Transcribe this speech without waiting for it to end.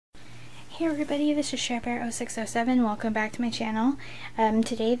Hey everybody, this is ShareBear0607. Welcome back to my channel.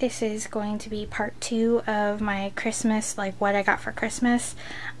 Today this is going to be part 2 of my Christmas, like what I got for Christmas.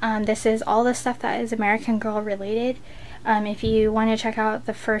 This is all the stuff that is American Girl related. If you want to check out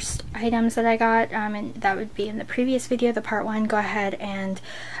the first items that I got, and that would be in the previous video, the part 1, go ahead and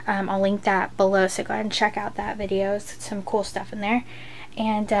I'll link that below, so go ahead and check out that video. It's some cool stuff in there.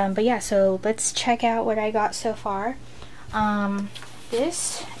 And but yeah, so let's check out what I got so far.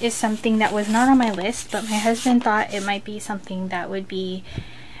 This is something that was not on my list, but my husband thought it might be something that would make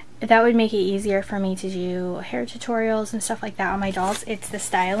it easier for me to do hair tutorials and stuff like that on my dolls. It's the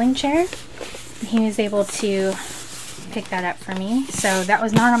styling chair. He was able to pick that up for me, so that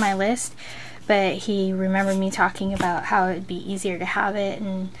was not on my list, but he remembered me talking about how it would be easier to have it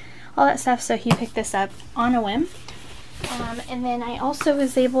and all that stuff, so he picked this up on a whim. And then I also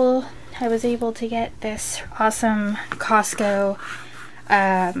was able to get this awesome Costco,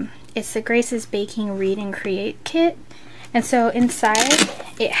 it's the Grace's Baking Read and Create kit, and so inside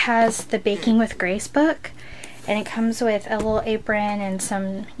it has the Baking with Grace book, and it comes with a little apron and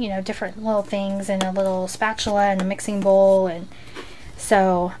some, you know, different little things, and a little spatula and a mixing bowl. And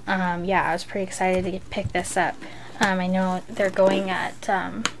so yeah, I was pretty excited to pick this up. I know they're going at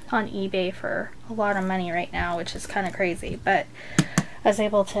on eBay for a lot of money right now, which is kind of crazy, but I was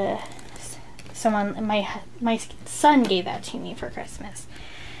able to, my son gave that to me for Christmas.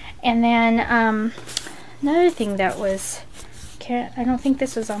 And then another thing that was, I don't think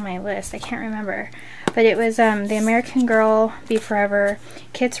this was on my list, I can't remember, but it was the American Girl Be Forever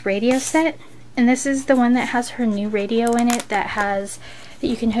Kids radio set, and this is the one that has her new radio in it that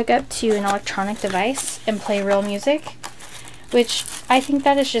you can hook up to an electronic device and play real music, which I think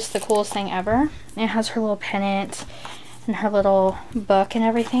that is just the coolest thing ever. It has her little pennant and her little book and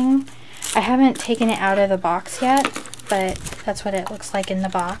everything. I haven't taken it out of the box yet, but that's what it looks like in the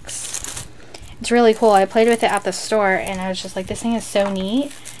box. It's really cool. I played with it at the store and I was just like, this thing is so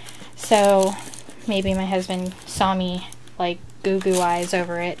neat. So maybe my husband saw me like goo eyes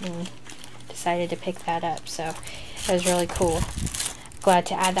over it and decided to pick that up. So that was really cool. Glad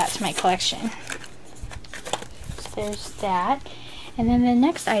to add that to my collection. So there's that. And then the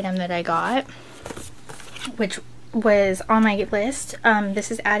next item that I got, which was on my list,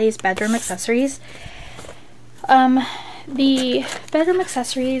 this is Addie's Bedroom Accessories. The bedroom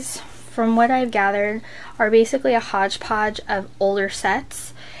accessories, from what I've gathered, are basically a hodgepodge of older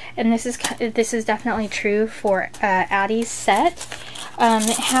sets, and this is definitely true for Addie's set.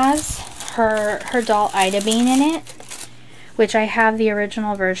 It has her doll Ida Bean in it, which I have the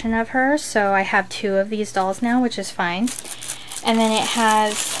original version of her, so I have 2 of these dolls now, which is fine. And then it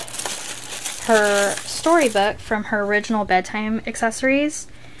has her storybook from her original bedtime accessories,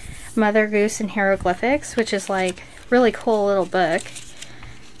 Mother Goose and Hieroglyphics, which is like really cool little book.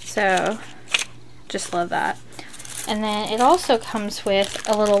 So just love that. And then it also comes with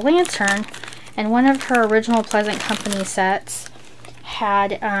a little lantern, and one of her original Pleasant Company sets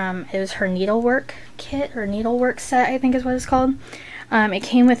had it was her needlework kit, or needlework set, I think is what it's called. It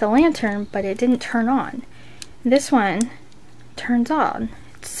came with a lantern, but it didn't turn on. This one turns on.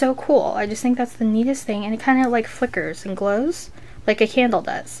 It's so cool. I just think that's the neatest thing, and it kind of like flickers and glows like a candle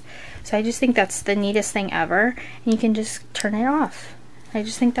does. So I just think that's the neatest thing ever, and you can just turn it off. I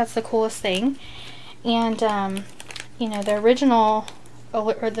just think that's the coolest thing. And you know, the original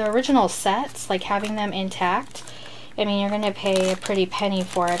sets, like having them intact, I mean, you're gonna pay a pretty penny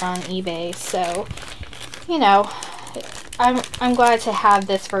for it on eBay. So, you know, I'm glad to have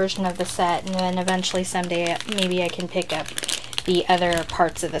this version of the set, and then eventually someday maybe I can pick up the other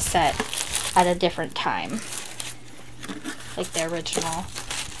parts of the set at a different time, like the original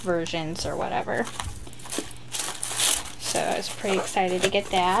versions or whatever. So I was pretty excited to get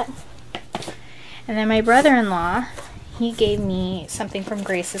that. And then my brother-in-law, he gave me something from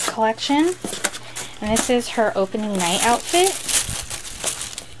Grace's collection, and this is her opening night outfit.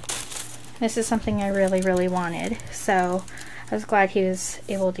 This is something I really wanted, so I was glad he was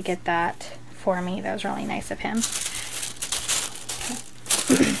able to get that for me. That was really nice of him.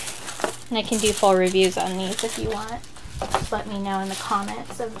 And I can do full reviews on these if you want. Just let me know in the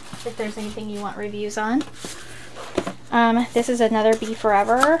comments if there's anything you want reviews on. This is another Be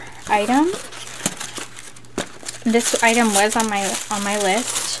Forever item. This item was on my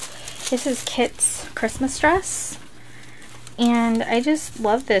list. This is Kit's Christmas dress, and I just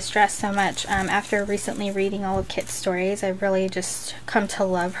love this dress so much. After recently reading all of Kit's stories, I've really just come to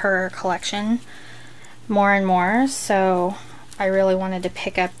love her collection more and more, so I really wanted to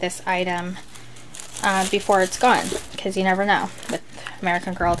pick up this item before it's gone, because you never know. With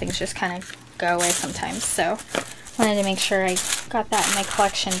American Girl, things just kind of go away sometimes, so wanted to make sure I got that in my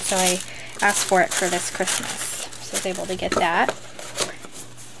collection, so I asked for it for this Christmas, so I was able to get that.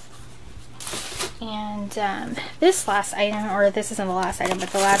 And this last item, or this isn't the last item, but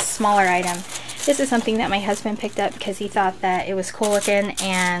the last smaller item, this is something that my husband picked up because he thought that it was cool looking,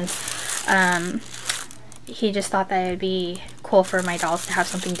 and he just thought that it would be cool for my dolls to have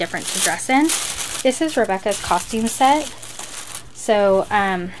something different to dress in. This is Rebecca's costume set. So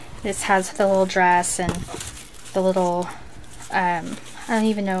this has the little dress and the little, I don't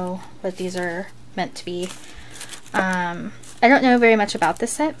even know what these are meant to be. I don't know very much about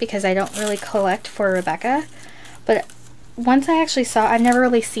this set because I don't really collect for Rebecca, but once I actually saw, I've never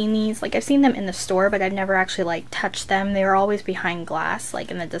really seen these, like I've seen them in the store, but I've never actually like touched them. They were always behind glass,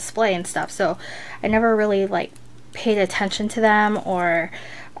 like in the display and stuff, so I never really like paid attention to them, or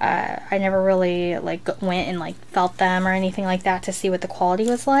I never really like went and like felt them or anything like that to see what the quality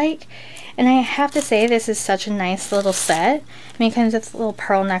was like. And I have to say, this is such a nice little set. I mean, it comes with a little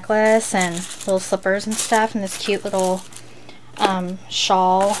pearl necklace and little slippers and stuff, and this cute little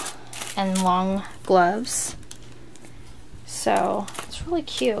shawl and long gloves. So it's really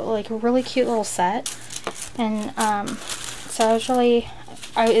cute, like a really cute little set. And so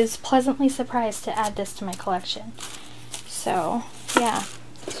I was pleasantly surprised to add this to my collection. So yeah,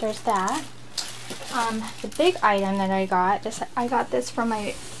 so there's that. The big item that I got this from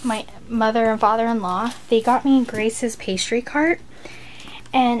my mother and father-in-law. They got me Grace's pastry cart,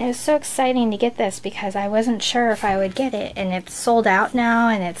 and it was so exciting to get this because I wasn't sure if I would get it, and it's sold out now,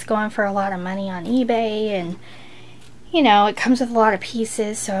 and it's going for a lot of money on eBay, and you know, it comes with a lot of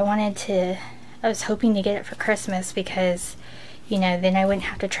pieces, so I was hoping to get it for Christmas because, you know, then I wouldn't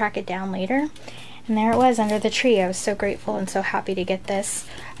have to track it down later. And there it was under the tree. I was so grateful and so happy to get this.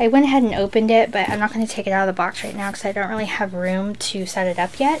 I went ahead and opened it, but I'm not going to take it out of the box right now because I don't really have room to set it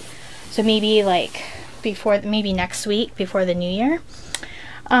up yet. So maybe like maybe next week before the new year.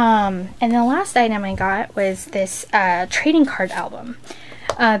 And the last item I got was this trading card album.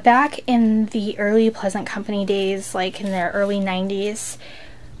 Back in the early Pleasant Company days, like in the early 90s,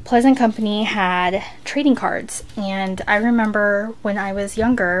 Pleasant Company had trading cards, and I remember when I was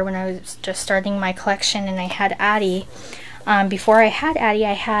younger, when I was just starting my collection and I had Addie, before I had Addie,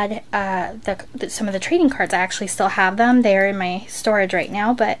 I had some of the trading cards. I actually still have them. They're in my storage right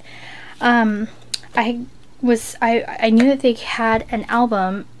now, but I knew that they had an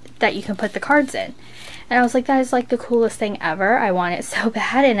album that you can put the cards in. And I was like, that is like the coolest thing ever. I want it so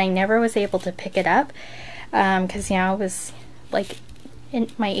bad, and I never was able to pick it up because, you know, I was like in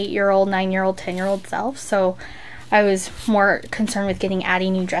my 8-year-old, 9-year-old, 10-year-old self, so I was more concerned with getting Addie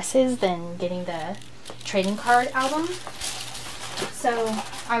new dresses than getting the trading card album. So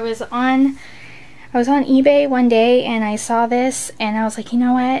I was on eBay one day and I saw this and I was like, you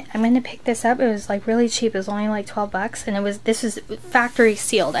know what, I'm gonna pick this up. It was like really cheap. It was only like 12 bucks, and this was factory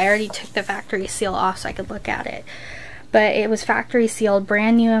sealed. I already took the factory seal off so I could look at it, but it was factory sealed,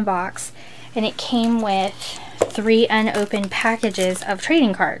 brand new in box, and it came with 3 unopened packages of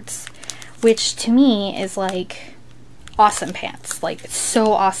trading cards, which to me is like awesome pants. Like, it's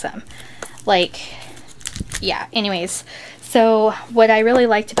so awesome. Like, yeah, anyways, so what I really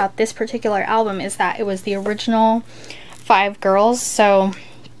liked about this particular album is that it was the original 5 girls. So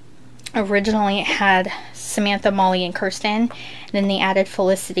originally it had Samantha, Molly, and Kirsten, and then they added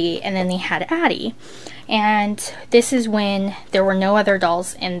Felicity, and then they had Addie. And this is when there were no other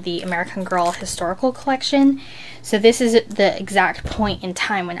dolls in the American Girl historical collection. So this is the exact point in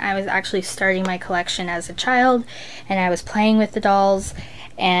time when I was actually starting my collection as a child, and I was playing with the dolls.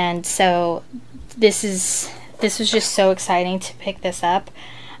 And so this was just so exciting to pick this up.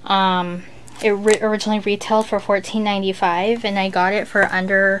 It originally retailed for $14.95, and I got it for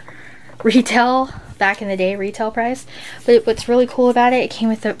under retail, back in the day, retail price. But what's really cool about it came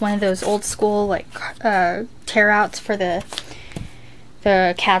with one of those old school like tear outs for the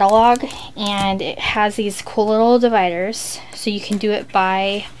catalog, and it has these cool little dividers, so you can do it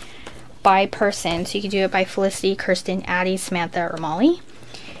by person. So you can do it by Felicity, Kirsten, Addie, Samantha, or Molly.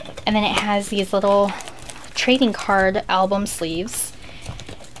 And then it has these little trading card album sleeves,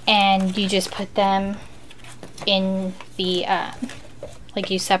 and you just put them in the like,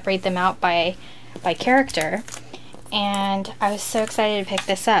 you separate them out by character. And I was so excited to pick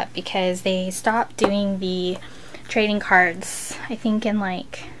this up because they stopped doing the trading cards, I think in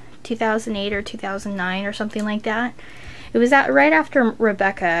like 2008 or 2009 or something like that. It was right after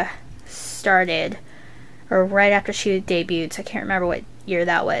Rebecca started, or right after she debuted, so I can't remember what year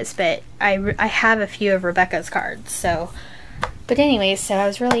that was, but I have a few of Rebecca's cards. So, but anyways, so I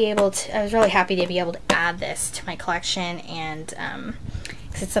was really happy to be able to add this to my collection, and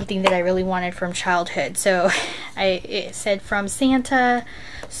because it's something that I really wanted from childhood. So it said from Santa,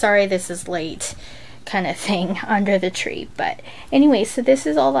 sorry this is late kind of thing under the tree. But anyway, so this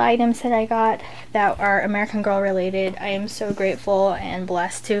is all the items that I got that are American Girl related. I am so grateful and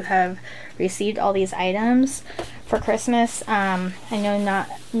blessed to have received all these items for Christmas. I know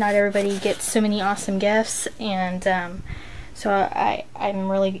not everybody gets so many awesome gifts, and so I'm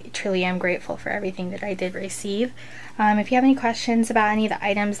really truly am grateful for everything that I did receive. If you have any questions about any of the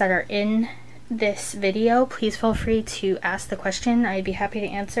items that are in this video, please feel free to ask the question. I'd be happy to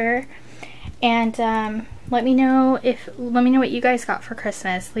answer. And let me know what you guys got for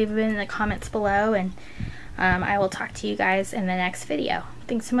Christmas. Leave it in the comments below, and I will talk to you guys in the next video.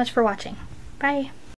 Thanks so much for watching. Bye.